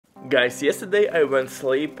Guys, yesterday I went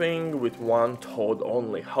sleeping with one thought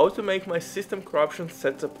only: how to make my system corruption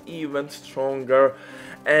setup even stronger,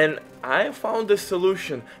 and I found a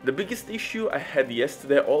solution. The biggest issue I had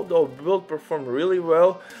yesterday, although build performed really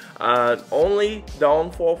well, only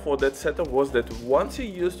downfall for that setup was that once you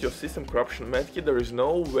used your system corruption medkit, there is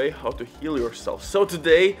no way how to heal yourself. So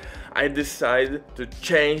today I decided to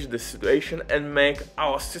change the situation and make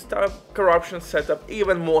our system corruption setup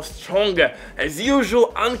even more stronger. As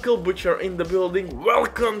usual, Uncle Butcher in the building.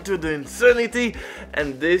 Welcome to the insanity,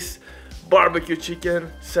 and this barbecue chicken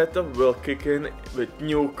setup will kick in with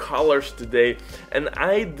new colors today, and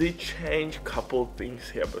I did change couple things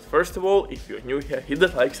here. But first of all, if you're new here, hit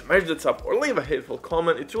that like, smash that sub, or leave a hateful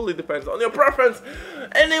comment. It really depends on your preference.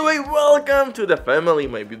 Anyway, welcome to the family,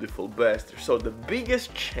 my beautiful bastards. So the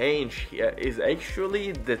biggest change here is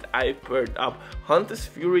actually that I paired up Hunter's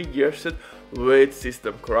Fury gear set with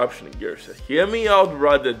system corruption gear set. Hear me out,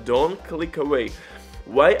 brother, don't click away.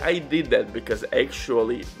 Why I did that? Because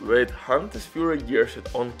actually with Hunter's Fury gear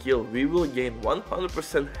set on kill, we will gain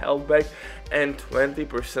 100% health back and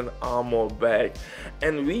 20% armor back,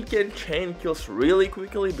 and we can chain kills really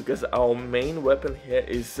quickly because our main weapon here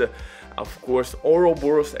is of course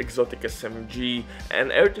Ouroboros exotic SMG,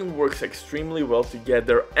 and everything works extremely well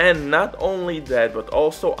together. And not only that, but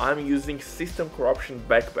also I'm using system corruption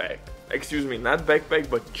backpack, excuse me, not backpack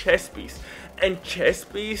but chest piece, and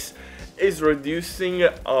chest piece is reducing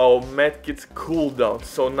our medkit's cooldown.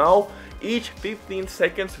 So now each 15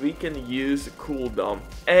 seconds we can use cooldown.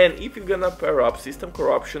 And if you're gonna pair up system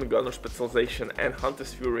corruption, gunner specialization and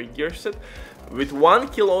Hunter's Fury gear set, with one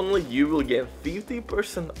kill only you will gain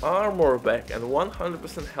 50% armor back and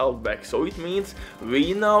 100% health back. So it means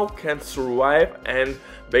we now can survive and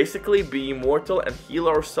basically be immortal and heal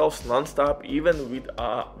ourselves non-stop, even with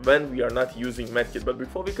when we are not using medkit. But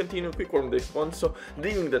before we continue, quick warm this one. So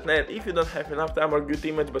Diving.net, if you don't have enough time or good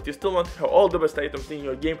teammates but you still want to have all the best items in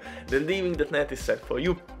your game, then Diving.net is set for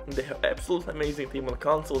you. They have absolutely amazing team on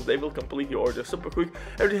consoles. They will complete your order super quick.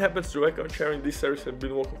 Everything happens through account sharing. This service has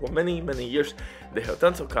been working for many years. They have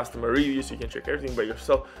tons of customer reviews, you can check everything by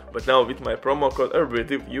yourself. But now with my promo code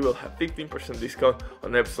ERBITIV, you will have 15% discount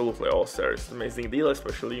on absolutely all services. Amazing deal,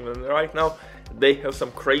 especially even right now. They have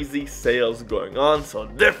some crazy sales going on, so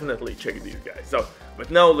definitely check these guys out.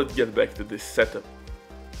 But now let's get back to this setup.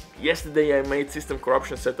 Yesterday I made system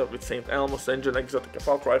corruption setup with St. ELMOS engine, exotic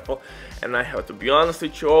assault rifle, and I have to be honest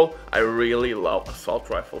with you all, I really love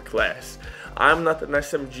assault rifle class. I'm not an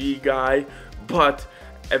SMG guy, but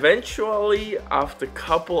eventually after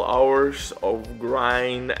couple hours of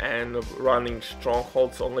grind and of running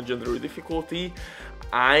strongholds on legendary difficulty,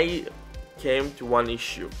 I came to one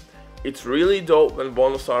issue. It's really dope when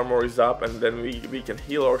bonus armor is up and then we can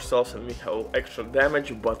heal ourselves and we have extra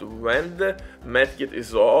damage, but when the medkit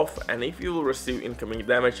is off and if you will receive incoming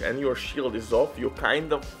damage and your shield is off, you're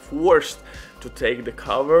kind of forced to take the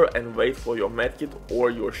cover and wait for your medkit or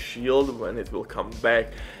your shield when it will come back,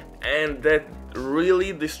 and that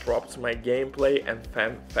really disrupts my gameplay and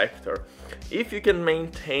fan factor. If you can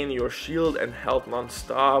maintain your shield and health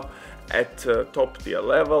non-stop at top tier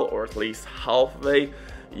level or at least halfway,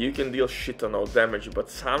 you can deal shit ton of damage. But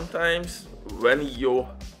sometimes when you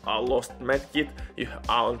are lost medkit, you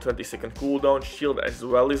are on 20-second cooldown, shield as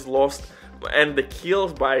well is lost, and the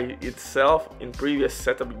kills by itself in previous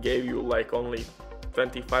setup gave you like only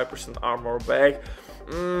 25% armor back.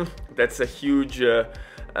 That's a huge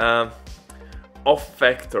off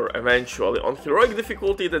factor eventually. On heroic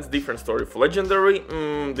difficulty, that's different story. For legendary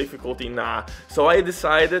difficulty, nah. So I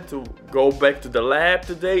decided to go back to the lab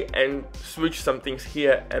today and switch some things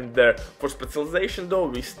here and there. For specialization though,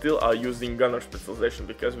 we still are using gunner specialization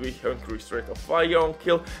because we have increased rate of fire on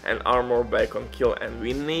kill and armor back on kill, and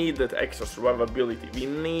we need that extra survivability, we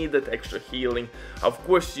need that extra healing. Of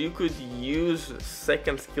course you could use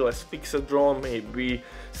second skill as fixer drone, maybe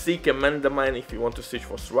seek a mine if you want to switch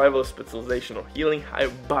for survival specialization or healing high,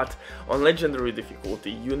 but on legendary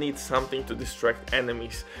difficulty you need something to distract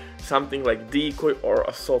enemies, something like decoy or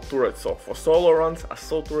assault turret. So for solo runs,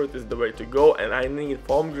 assault turret is the way to go, and I need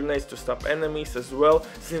foam grenades to stop enemies as well,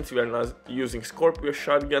 since we are not using Scorpio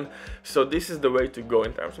shotgun. So this is the way to go.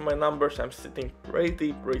 In terms of my numbers, I'm sitting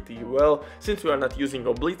pretty well, since we are not using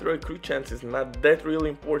obliterate. Crit chance is not that really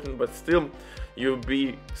important, but still you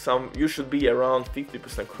should be around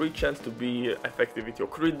 50% crit chance to be effective with your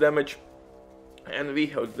crit damage. and we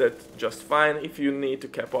have that just fine. If you need to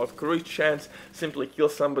cap out crit chance, simply kill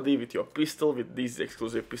somebody with your pistol, with this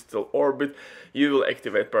exclusive pistol orbit. You will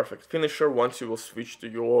activate perfect finisher once you will switch to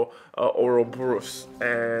your Ouroboros,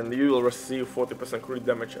 and you will receive 40% crit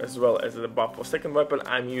damage as well as the buff. For second weapon,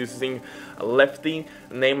 I'm using a lefty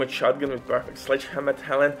named shotgun with perfect sledgehammer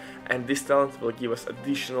talent, and this talent will give us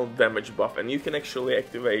additional damage buff, and you can actually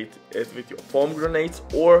activate it with your foam grenades,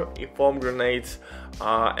 or if foam grenades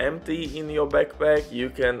are empty in your backpack, you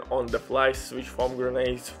can on the fly switch foam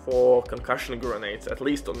grenades for concussion grenades. At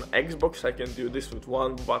least on Xbox I can do this with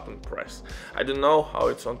one button press. I don't know how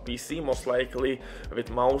it's on PC, most likely with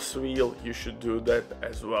mouse wheel you should do that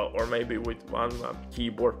as well, or maybe with one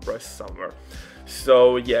keyboard press somewhere.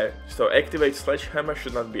 So yeah, so activate sledgehammer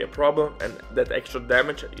should not be a problem, and that extra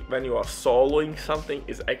damage when you are soloing something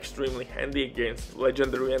is extremely handy against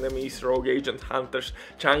legendary enemies, rogue agent, hunters,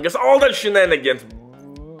 changas, all that shenanigans.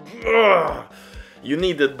 Ugh. You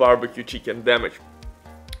need that barbecue chicken damage.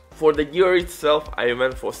 For the gear itself, I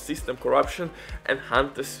went for System Corruption and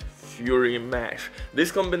Hunter's Fury Mash.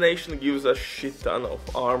 This combination gives us shit ton of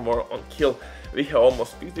armor on kill. We have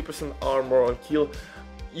almost 50% armor on kill.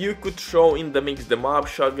 You could throw in the mix the mob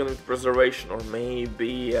shotgun with preservation, or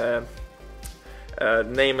maybe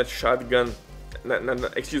named shotgun.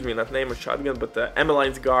 Excuse me, not named shotgun, but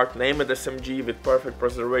Emmeline's Guard, named SMG with perfect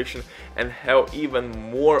preservation, and have even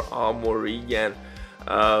more armor regen.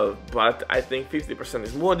 But I think 50%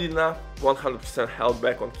 is more than enough. 100% held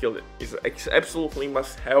back on kill is absolutely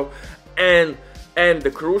must have. And the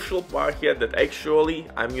crucial part here, that actually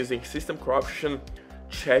I'm using System Corruption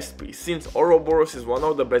chest piece. Since Ouroboros is one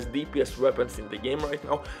of the best DPS weapons in the game right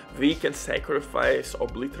now, we can sacrifice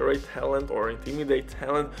Obliterate talent or Intimidate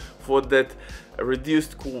talent for that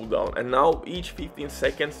reduced cooldown, and now each 15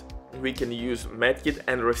 seconds we can use medkit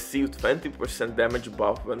and receive 20% damage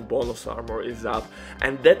buff when bonus armor is up,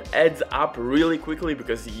 and that adds up really quickly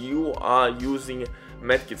because you are using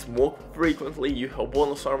medkits more frequently, you have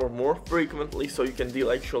bonus armor more frequently, so you can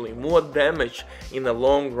deal actually more damage in the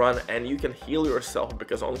long run, and you can heal yourself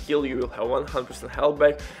because on kill you will have 100% health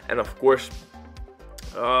back, and of course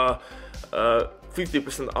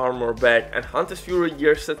 50% armor back. And Hunter's Fury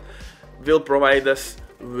gear set will provide us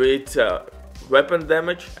with weapon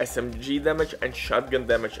damage, SMG damage, and shotgun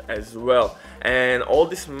damage as well. And all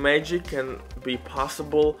this magic can be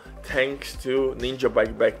possible thanks to Ninja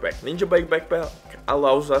Bike Backpack. Ninja Bike Backpack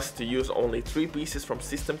allows us to use only 3 pieces from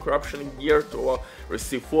System Corruption gear to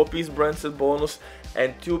receive 4-piece brand set bonus,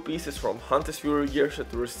 and 2 pieces from Hunter's Fury gear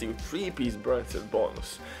set to receive 3-piece brand set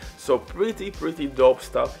bonus. So pretty dope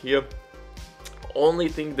stuff here. Only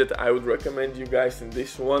thing that I would recommend you guys in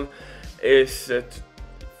this one is to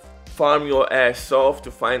farm your ass off to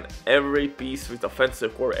find every piece with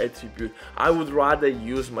offensive core attribute. I would rather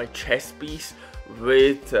use my chest piece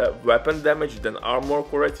with weapon damage than armor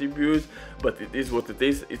core attribute, but it is what it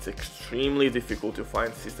is. It's extremely difficult to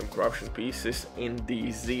find System Corruption pieces in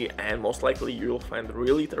DZ, and most likely you'll find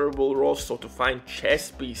really terrible rolls. So to find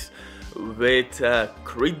chest piece with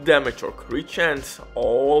crit damage or crit chance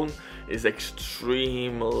on is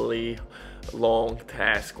extremely long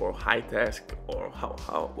task or high task, or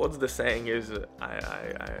what's the saying is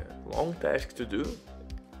long task to do.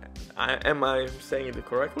 Am I saying it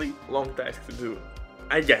correctly? Long task to do.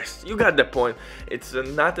 I guess you got the point. It's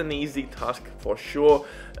not an easy task for sure.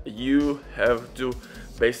 You have to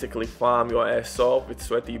basically farm your ass off with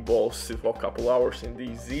sweaty balls for a couple hours in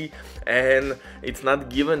DZ, and it's not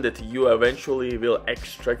given that you eventually will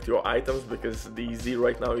extract your items, because DZ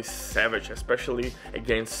right now is savage, especially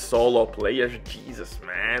against solo players. Jesus,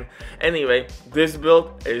 man. Anyway, this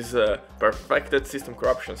build is a perfected System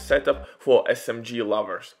Corruption setup for SMG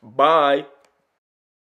lovers. Bye!